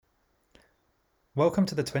Welcome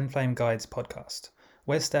to the Twin Flame Guides podcast.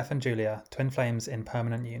 We're Steph and Julia, twin flames in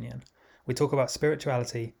permanent union. We talk about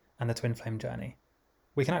spirituality and the twin flame journey.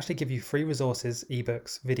 We can actually give you free resources,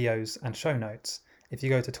 ebooks, videos, and show notes if you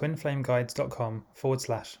go to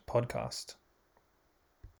twinflameguides.com/podcast.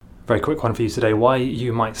 Very quick one for you today. Why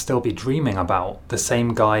you might still be dreaming about the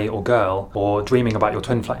same guy or girl or dreaming about your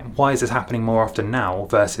twin flame. Why is this happening more often now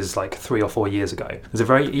versus like 3 or 4 years ago? There's a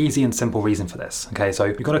very easy and simple reason for this. Okay, so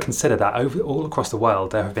you've got to consider that all across the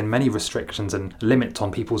world there have been many restrictions and limits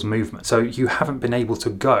on people's movement. So you haven't been able to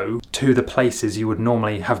go to the places you would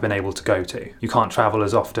normally have been able to go to. You can't travel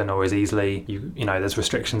as often or as easily. You know, there's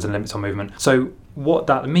restrictions and limits on movement. So what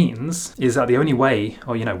that means is that the only way,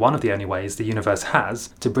 or one of the only ways the universe has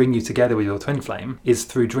to bring you together with your twin flame is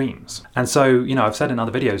through dreams. And so, I've said in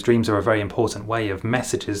other videos, dreams are a very important way of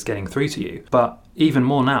messages getting through to you. But even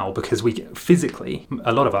more now, because we physically,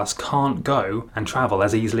 a lot of us can't go and travel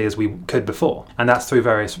as easily as we could before. And that's for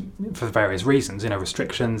various reasons,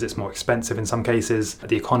 restrictions, it's more expensive in some cases,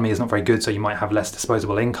 the economy is not very good, so you might have less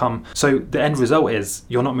disposable income. So the end result is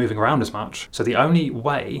you're not moving around as much. So the only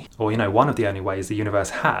way, or one of the only ways the universe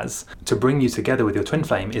has to bring you together with your twin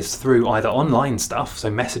flame is through either online stuff,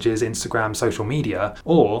 so messages, Instagram, social media,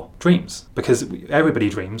 or dreams. Because everybody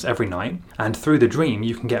dreams every night, and through the dream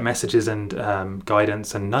you can get messages and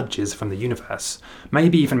guidance and nudges from the universe,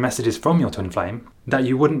 maybe even messages from your twin flame that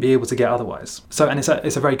you wouldn't be able to get otherwise. So, and it's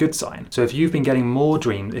a very good sign. So if you've been getting more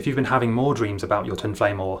dreams, if you've been having more dreams about your twin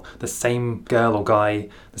flame or the same girl or guy,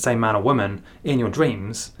 the same man or woman in your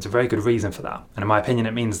dreams, it's a very good reason for that. And in my opinion,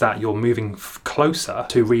 it means that you're moving closer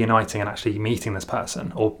to reuniting and actually meeting this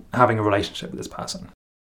person or having a relationship with this person.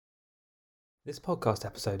 This podcast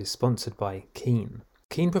episode is sponsored by Keen.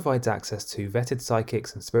 Keen provides access to vetted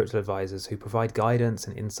psychics and spiritual advisors who provide guidance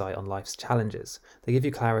and insight on life's challenges. They give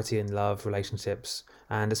you clarity in love, relationships,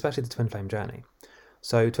 and especially the twin flame journey.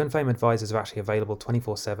 So twin flame advisors are actually available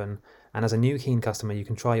 24/7, and as a new Keen customer, you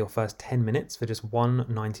can try your first 10 minutes for just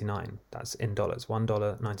 $1.99. That's in dollars,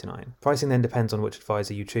 $1.99. Pricing then depends on which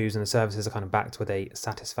advisor you choose, and the services are kind of backed with a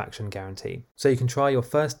satisfaction guarantee. So you can try your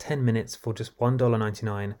first 10 minutes for just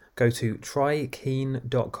 $1.99. Go to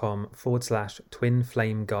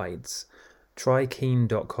trykeen.com/twinflameguides.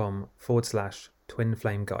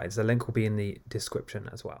 trykeen.com/twinflameguides. The link will be in the description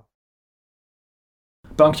as well.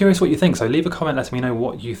 But I'm curious what you think, so leave a comment letting me know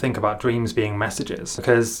what you think about dreams being messages.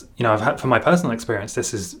 Because, I've had, from my personal experience,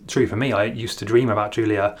 this is true for me. I used to dream about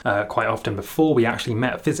Julia quite often before we actually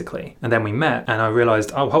met physically. And then we met and I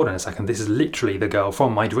realised, oh, hold on a second, this is literally the girl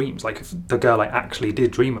from my dreams. Like the girl I actually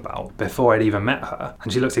did dream about before I'd even met her.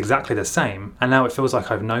 And she looks exactly the same. And now it feels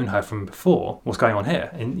like I've known her from before. What's going on here?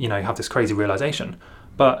 And, you have this crazy realisation.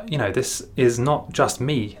 But, this is not just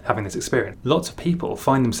me having this experience. Lots of people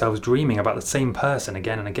find themselves dreaming about the same person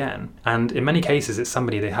again and again. And in many cases, it's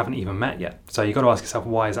somebody they haven't even met yet. So you've got to ask yourself,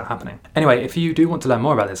 why is that happening? Anyway, if you do want to learn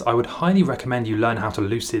more about this, I would highly recommend you learn how to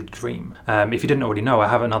lucid dream. If you didn't already know, I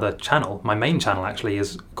have another channel. My main channel actually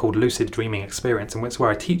is called Lucid Dreaming Experience, and it's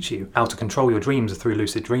where I teach you how to control your dreams through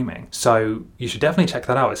lucid dreaming. So you should definitely check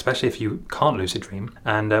that out, especially if you can't lucid dream.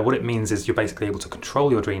 And what it means is you're basically able to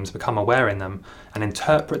control your dreams, become aware in them, and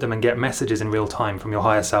interpret them and get messages in real time from your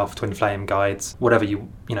higher self, twin flame, guides, whatever you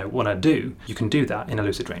want to do. You can do that in a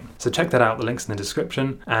lucid dream. So check that out. The link's in the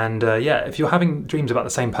description. And if you're having dreams about the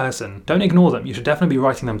same person, don't ignore them. You should definitely be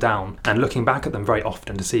writing them down and looking back at them very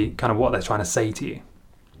often to see kind of what they're trying to say to you.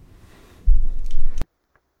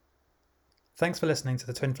 Thanks for listening to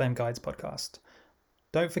the Twin Flame Guides podcast.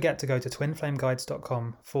 Don't forget to go to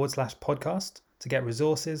twinflameguides.com/podcast to get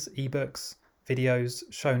resources, ebooks, videos,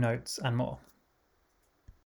 show notes, and more.